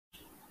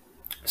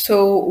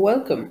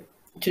Welcome.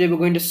 Today we're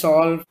going to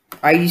solve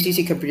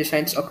IGCSE Computer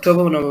Science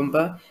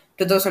October-November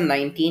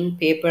 2019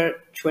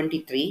 paper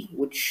 23,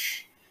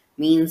 which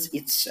means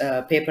it's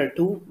paper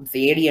 2,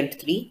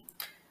 variant 3.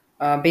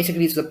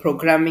 Basically, it's the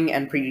programming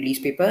and pre-release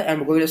paper,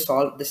 and we're going to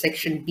solve the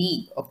section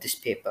B of this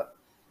paper.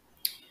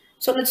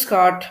 So let's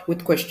start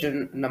with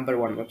question number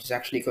 1, which is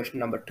actually question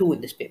number 2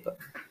 in this paper.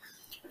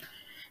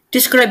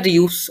 Describe the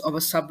use of a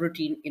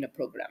subroutine in a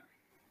program.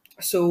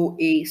 So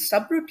a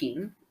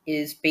subroutine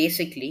is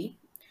basically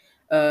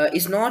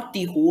is not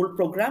the whole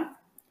program,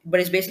 but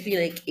it's basically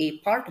like a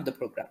part of the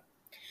program.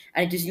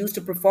 And it is used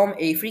to perform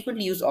a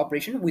frequently used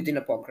operation within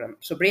a program.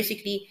 So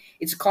basically,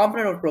 it's a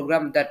component of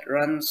program that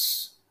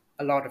runs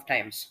a lot of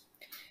times.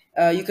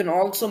 You can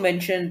also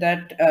mention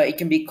that it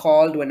can be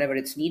called whenever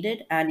it's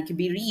needed, and it can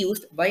be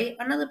reused by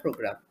another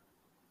program.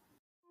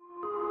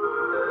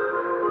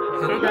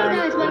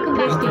 Data is welcome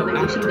by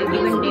using the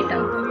given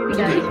data.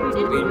 That is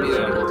security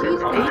and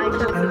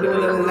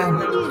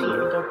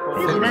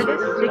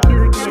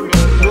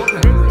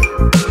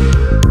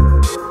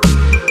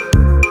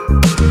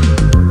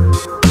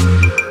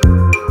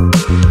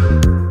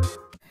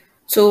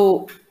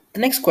So the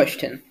next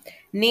question,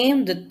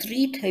 name the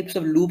 3 types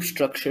of loop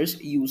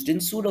structures used in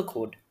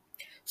pseudocode.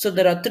 So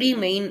there are 3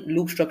 main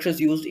loop structures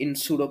used in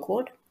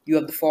pseudocode. You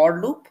have the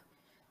for loop,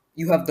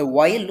 you have the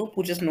while loop,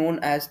 which is known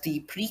as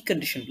the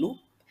precondition loop,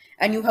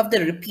 and you have the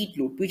repeat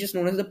loop, which is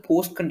known as the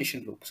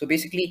post-condition loop. So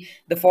basically,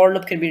 the for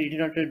loop can be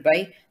denoted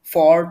by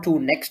for to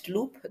next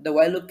loop, the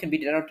while loop can be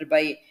denoted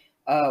by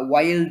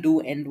while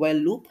do end while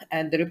loop,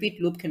 and the repeat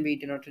loop can be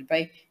denoted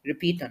by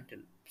repeat until.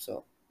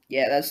 So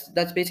yeah,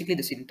 that's basically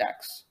the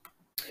syntax.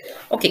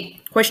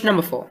 Okay, question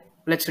number 4.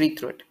 Let's read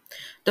through it.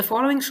 The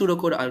following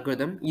pseudocode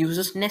algorithm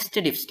uses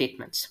nested if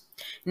statements.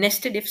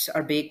 Nested ifs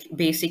are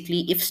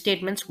basically if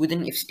statements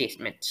within if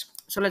statements.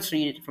 So let's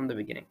read it from the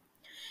beginning.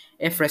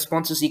 If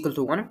response is equal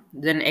to 1,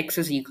 then x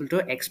is equal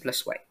to x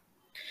plus y.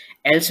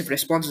 Else if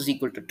response is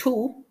equal to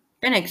 2,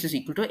 then x is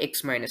equal to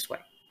x minus y.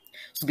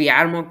 So the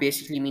arrow mark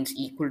basically means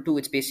equal to.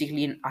 It's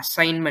basically an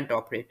assignment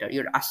operator.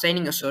 You're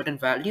assigning a certain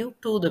value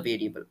to the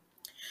variable.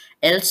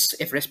 Else,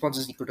 if response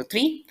is equal to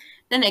 3,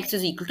 then x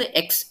is equal to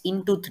x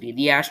into 3.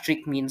 The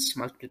asterisk means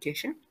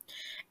multiplication.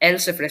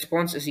 Else, if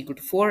response is equal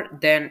to 4,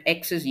 then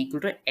x is equal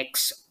to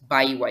x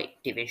by y,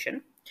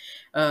 division.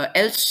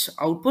 Else,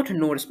 output,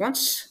 no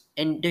response.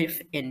 End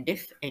if, end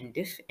if, end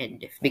if,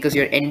 end if. Because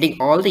you're ending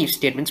all the if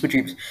statements which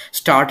we've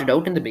started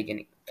out in the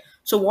beginning.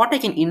 So what I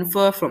can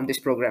infer from this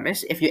program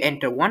is, if you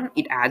enter 1,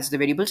 it adds the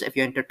variables. If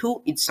you enter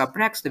 2, it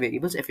subtracts the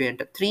variables. If you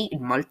enter 3, it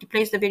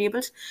multiplies the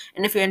variables.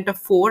 And if you enter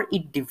 4,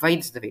 it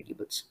divides the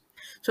variables.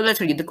 So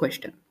let's read the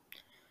question.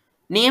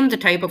 Name the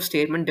type of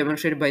statement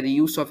demonstrated by the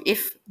use of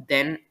if,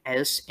 then,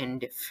 else,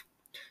 and if.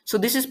 So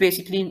this is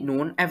basically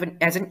known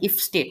as an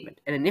if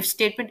statement. And an if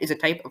statement is a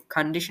type of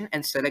condition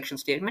and selection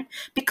statement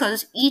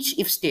because each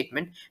if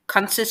statement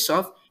consists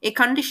of a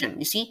condition.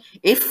 You see,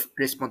 if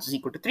response is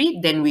equal to 3,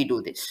 then we do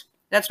this.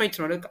 That's why it's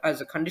not as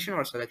a condition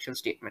or selection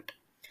statement.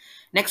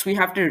 Next, we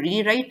have to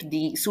rewrite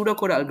the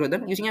pseudocode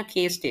algorithm using a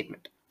case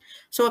statement.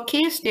 So a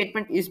case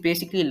statement is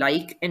basically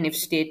like an if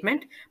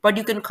statement, but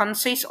you can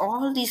concise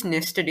all these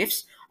nested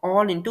ifs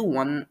all into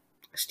one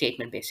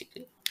statement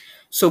basically.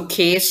 So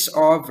case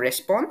of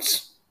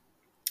response,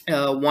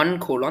 1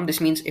 colon, this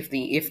means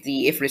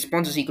if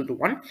response is equal to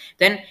 1,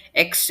 then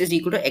x is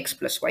equal to x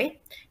plus y.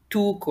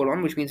 2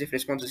 colon, which means if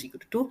response is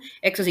equal to 2,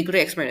 x is equal to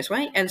x minus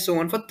y, and so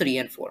on for 3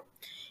 and 4.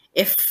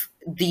 If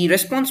the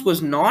response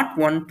was not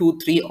 1, 2,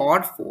 3,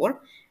 or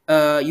 4,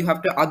 you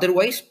have to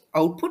otherwise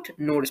output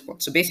no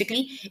response. So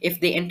basically, if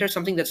they enter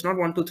something that's not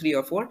 1, 2, 3,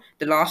 or 4,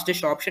 the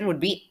last-ish option would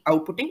be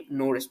outputting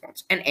no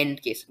response, an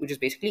end case, which is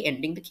basically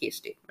ending the case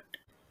statement.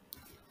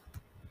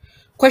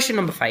 Question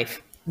number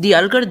 5. The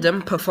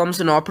algorithm performs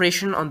an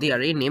operation on the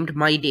array named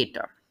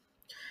myData.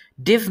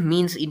 Div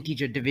means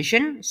integer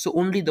division, so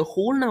only the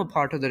whole number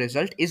part of the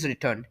result is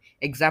returned.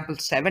 Example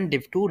 7,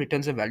 div2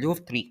 returns a value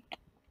of 3.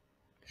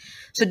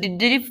 So the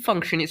div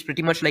function is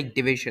pretty much like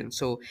division.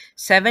 So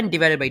 7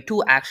 divided by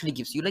 2 actually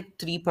gives you like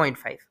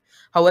 3.5.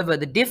 However,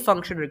 the div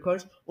function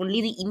requires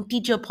only the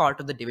integer part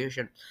of the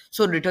division.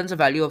 So it returns a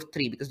value of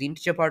 3 because the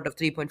integer part of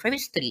 3.5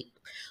 is 3.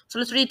 So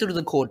let's read through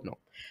the code now.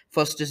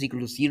 First is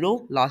equal to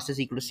 0, last is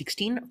equal to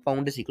 16,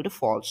 found is equal to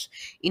false.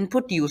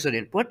 Input user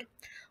input.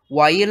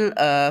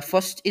 While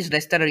first is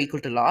less than or equal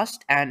to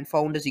last and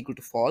found is equal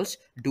to false,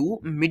 do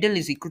middle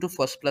is equal to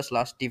first plus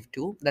last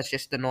div2. That's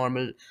just the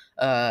normal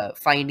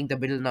finding the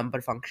middle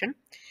number function.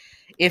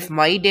 If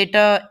my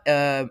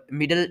data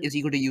middle is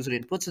equal to user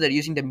input, so they're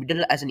using the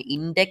middle as an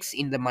index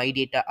in the my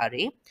data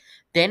array,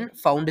 then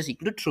found is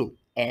equal to true.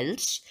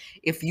 Else,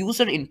 if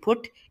user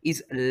input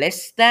is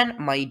less than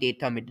my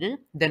data middle,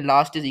 then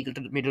last is equal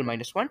to middle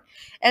minus 1.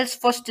 Else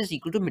first is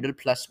equal to middle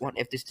plus 1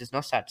 if this does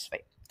not satisfy.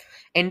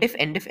 End if,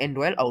 end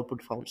while,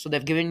 output found. So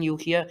they've given you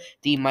here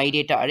the my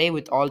data array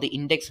with all the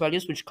index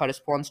values which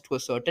corresponds to a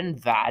certain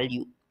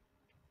value.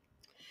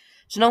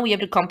 So now we have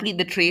to complete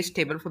the trace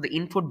table for the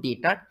input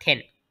data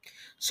 10.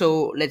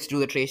 So let's do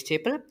the trace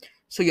table.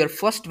 So your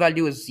first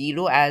value is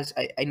 0 as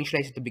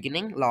initialized at the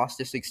beginning, last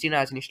is 16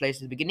 as initialized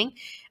at the beginning,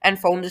 and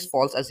found is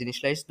false as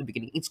initialized at the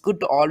beginning. It's good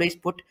to always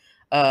put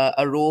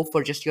a row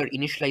for just your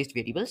initialized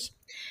variables.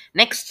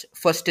 Next,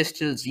 first is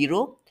still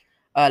 0,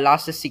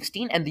 last is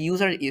 16, and the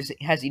user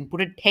has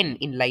inputted 10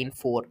 in line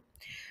 4.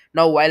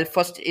 Now, while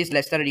first is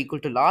less than or equal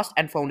to last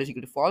and found is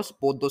equal to false,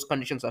 both those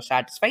conditions are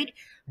satisfied.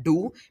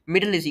 Do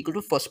middle is equal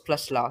to first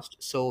plus last.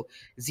 So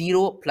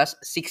 0 plus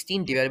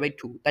 16 divided by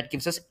 2. That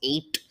gives us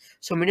 8.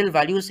 So middle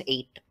value is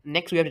 8.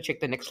 Next, we have to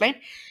check the next line.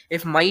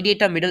 If my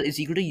data middle is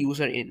equal to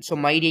user in, so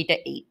my data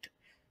 8.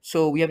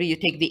 So we have to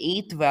take the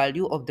eighth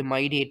value of the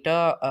my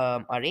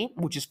data array,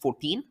 which is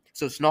 14.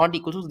 So it's not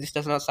equal to, this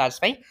does not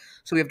satisfy.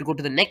 So we have to go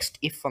to the next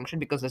if function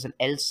because there's an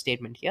else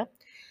statement here.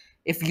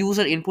 If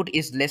user input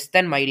is less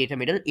than my data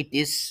middle, it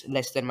is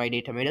less than my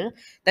data middle,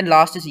 then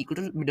last is equal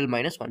to middle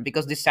minus 1.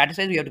 Because this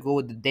satisfies, we have to go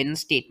with the then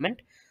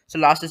statement. So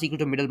last is equal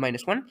to middle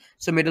minus 1.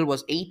 So middle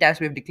was 8 as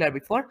we have declared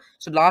before.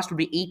 So last would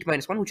be 8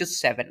 minus 1, which is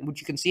 7,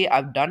 which you can see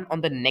I've done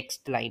on the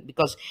next line,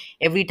 because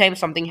every time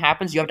something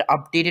happens, you have to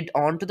update it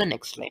on to the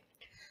next line.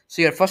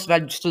 So your first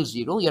value is still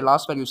 0, your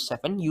last value is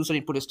 7, user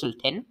input is still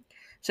 10.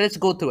 So let's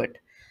go through it.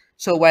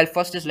 So while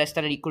first is less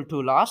than or equal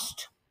to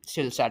last,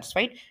 still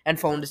satisfied, and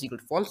found is equal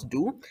to false,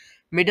 do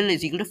middle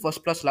is equal to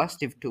first plus last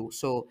div 2.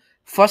 So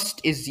first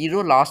is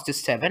 0, last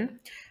is 7.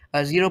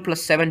 0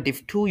 plus 7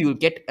 div 2, you'll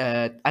get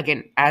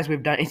again, as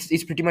we've done,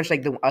 it's pretty much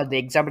like the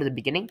example at the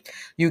beginning.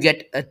 You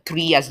get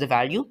 3 as the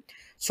value.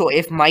 So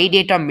if my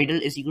data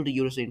middle is equal to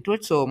user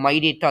input, so my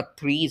data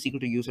 3 is equal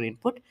to user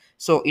input.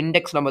 So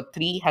index number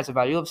 3 has a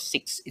value of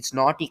 6. It's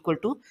not equal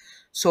to.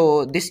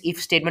 So this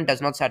if statement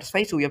does not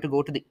satisfy. So we have to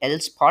go to the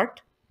else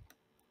part.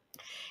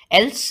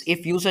 Else,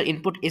 if user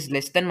input is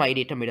less than my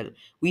data middle,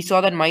 we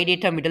saw that my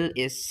data middle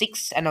is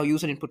 6 and our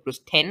user input was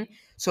 10.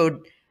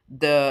 So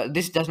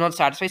this does not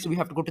satisfy. So we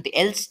have to go to the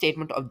else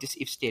statement of this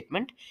if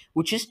statement,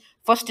 which is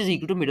first is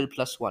equal to middle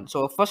plus 1.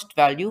 So our first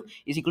value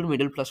is equal to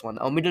middle plus 1.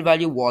 Our middle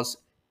value was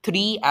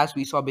 3 as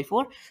we saw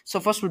before. So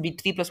first would be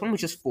 3 plus 1,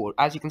 which is 4.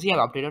 As you can see, I've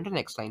updated on the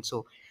next line.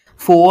 So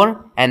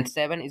 4 and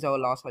 7 is our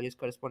last values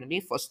correspondingly.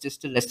 First is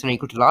still less than or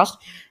equal to last,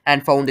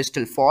 and found is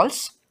still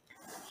false.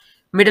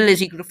 Middle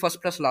is equal to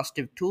first plus last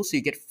div 2. So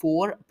you get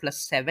 4 plus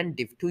 7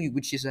 div 2,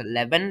 which is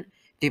 11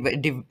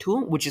 div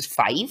 2, which is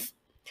 5.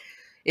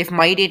 If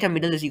my data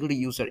middle is equal to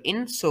user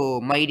in,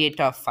 so my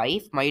data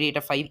 5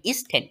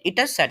 is 10. It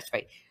does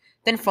satisfy.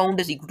 Then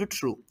found is equal to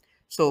true.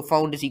 So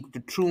found is equal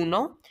to true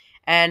now.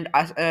 And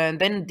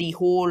then the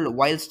whole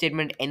while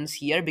statement ends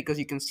here, because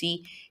you can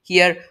see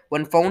here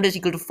when found is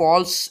equal to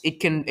false, it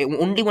can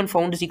only when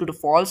found is equal to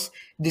false,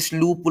 this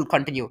loop will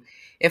continue.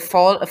 If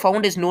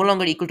found is no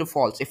longer equal to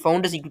false, if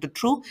found is equal to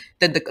true,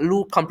 then the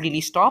loop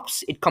completely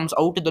stops. It comes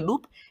out of the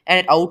loop and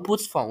it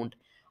outputs found.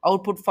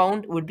 Output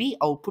found would be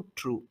output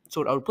true,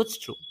 so it outputs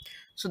true.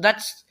 So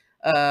that's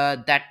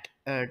that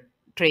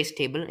trace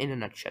table in a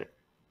nutshell.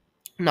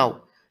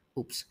 Now,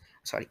 oops,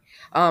 sorry.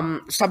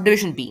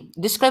 Subdivision B.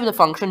 Describe the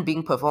function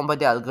being performed by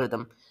the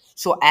algorithm.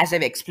 So as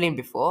I've explained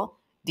before,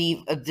 the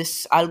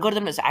this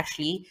algorithm is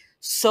actually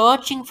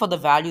searching for the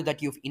value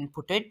that you've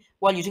inputted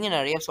while using an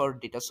array of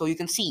sorted data. So you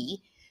can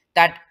see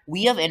that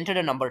we have entered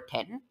a number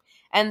 10,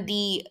 and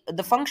the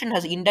function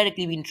has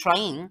indirectly been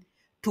trying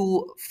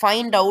to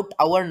find out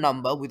our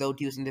number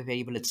without using the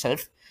variable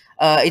itself.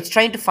 It's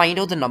trying to find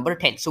out the number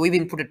 10. So we've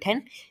inputted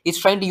 10.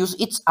 It's trying to use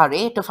its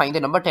array to find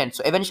the number 10.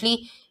 So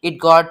eventually it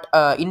got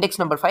index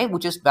number 5,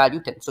 which is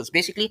value 10. So it's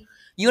basically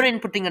you're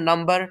inputting a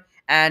number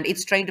and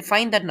it's trying to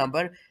find that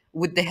number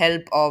with the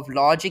help of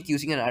logic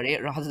using an array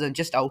rather than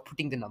just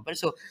outputting the number.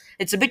 So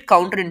it's a bit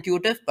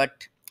counterintuitive,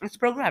 but it's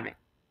programming.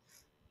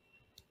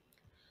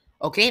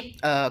 Okay,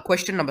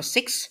 question number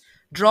 6.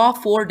 Draw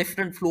 4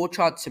 different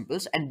flowchart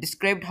symbols and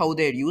describe how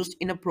they're used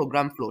in a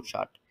program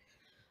flowchart.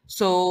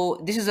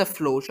 So this is a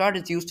flowchart.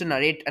 It's used to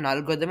narrate an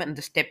algorithm and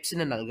the steps in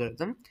an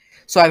algorithm.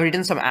 So I've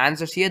written some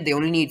answers here. They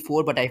only need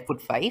 4, but I've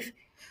put 5.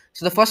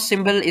 So the first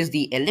symbol is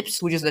the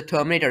ellipse, which is the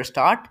terminator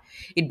start.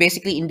 It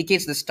basically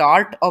indicates the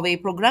start of a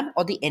program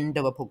or the end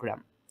of a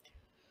program.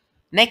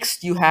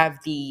 Next, you have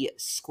the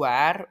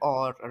square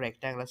or a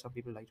rectangle, as some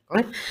people like to call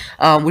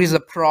it, which is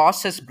a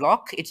process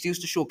block. It's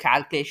used to show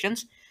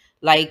calculations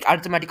like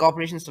arithmetic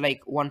operations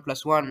like 1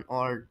 plus 1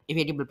 or a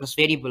variable plus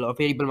variable or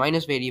variable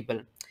minus variable,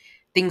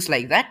 things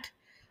like that.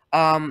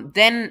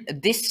 Then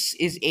this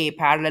is a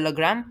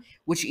parallelogram,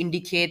 which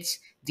indicates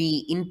the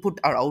input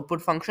or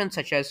output function,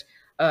 such as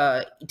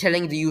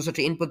telling the user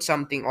to input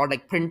something or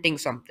like printing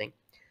something.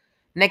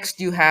 Next,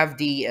 you have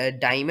the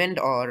diamond,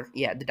 or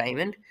yeah, the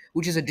diamond,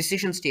 which is a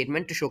decision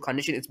statement to show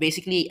condition. It's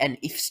basically an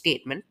if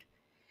statement.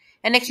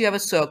 And next, you have a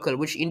circle,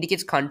 which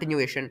indicates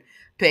continuation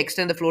to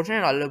extend the flowchart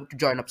and allow it to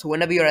join up. So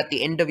whenever you're at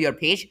the end of your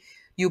page,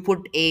 you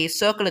put a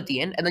circle at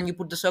the end, and then you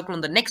put the circle on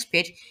the next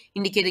page,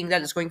 indicating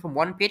that it's going from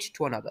one page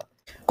to another.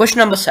 Question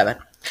number 7.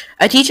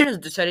 A teacher has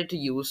decided to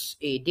use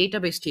a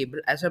database table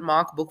as her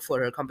mark book for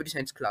her computer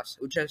science class,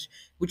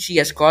 which she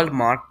has called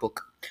Mark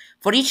Book.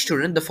 For each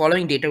student, the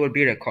following data will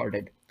be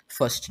recorded: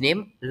 first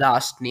name,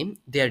 last name,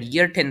 their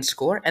year 10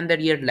 score, and their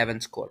year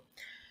 11 score.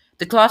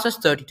 The class has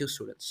 32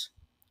 students.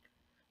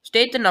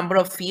 State the number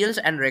of fields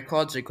and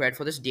records required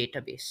for this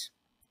database.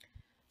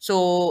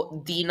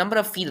 So the number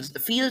of fields, the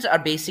fields are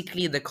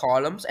basically the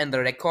columns and the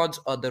records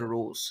are the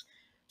rows.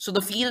 So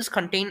the fields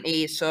contain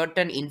a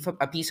certain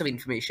a piece of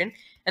information,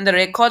 and the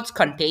records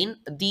contain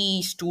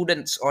the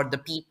students or the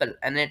people,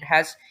 and it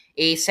has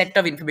a set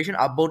of information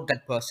about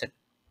that person,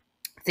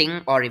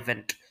 thing, or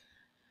event.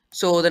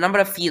 So the number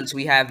of fields,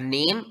 we have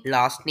name,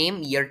 last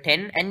name, year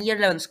 10, and year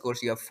 11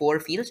 scores. You have four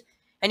fields,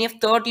 and you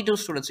have 32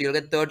 students. So you'll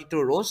get 32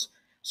 rows.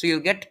 So you'll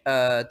get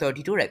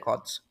 32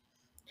 records.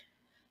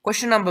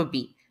 Question number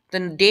B. The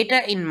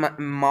data in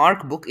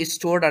Mark book is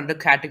stored under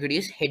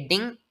categories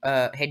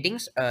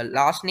headings,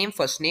 last name,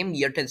 first name,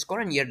 year 10 score,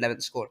 and year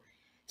 11 score.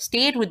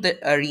 State with the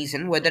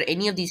reason whether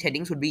any of these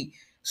headings would be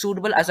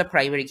suitable as a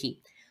primary key.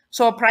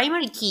 So a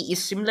primary key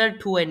is similar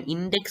to an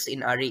index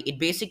in array. It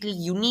basically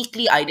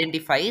uniquely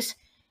identifies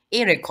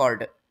a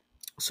record,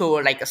 so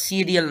like a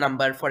serial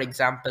number, for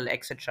example,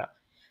 etc.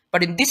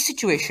 But in this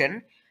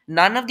situation,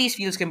 none of these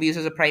fields can be used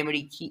as a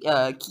primary key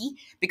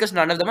because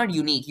none of them are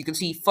unique. You can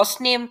see first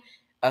name,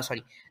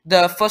 sorry,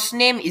 the first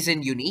name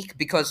isn't unique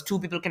because two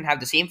people can have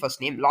the same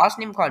first name. Last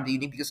name can't be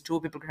unique because two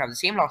people can have the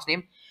same last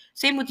name.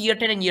 Same with year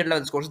 10 and year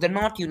 11 scores. They're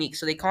not unique,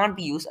 so they can't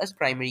be used as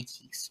primary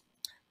keys.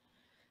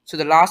 So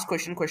the last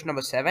question, question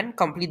number 7,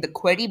 complete the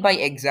query by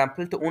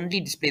example to only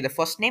display the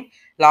first name,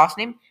 last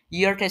name,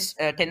 year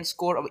 10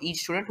 score of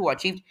each student who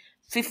achieved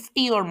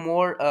 50 or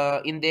more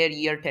in their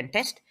year 10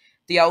 test.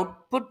 The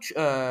output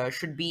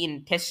should be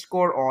in test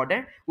score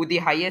order with the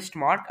highest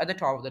mark at the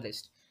top of the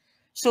list.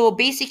 So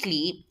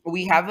basically,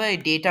 we have a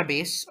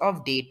database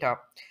of data.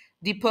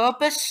 The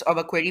purpose of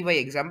a query by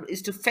example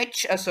is to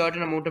fetch a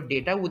certain amount of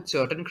data with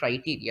certain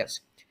criteria.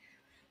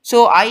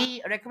 So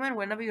I recommend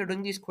whenever you're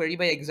doing these query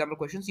by example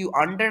questions, you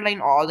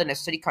underline all the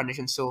necessary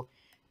conditions. So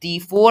the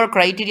four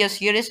criteria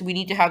here is we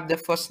need to have the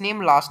first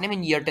name, last name,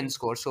 and year 10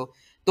 score. So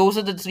those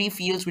are the three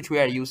fields which we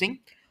are using.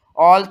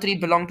 All three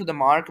belong to the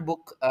mark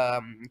book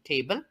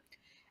table.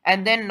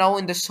 And then now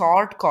in the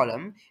sort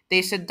column,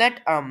 they said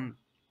that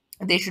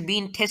they should be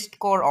in test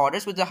score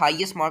orders with the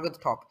highest mark at the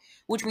top,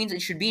 which means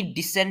it should be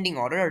descending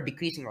order or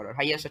decreasing order,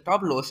 highest at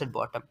top, lowest at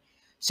bottom.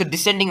 So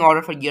descending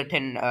order for year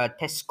 10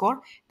 test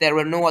score, there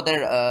were no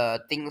other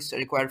things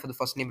required for the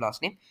first name,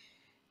 last name.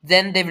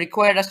 Then they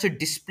required us to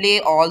display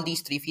all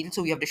these three fields.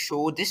 So we have to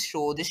show this,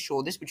 show this,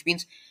 show this, which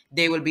means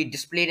they will be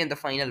displayed in the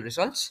final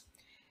results.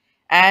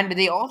 And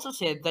they also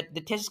said that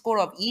the test score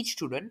of each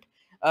student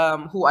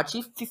who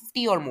achieve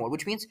 50 or more,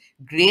 which means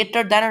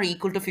greater than or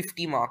equal to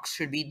 50 marks,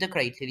 should be the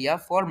criteria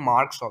for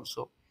marks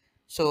also.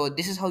 So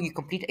this is how you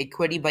complete a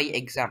query by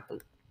example.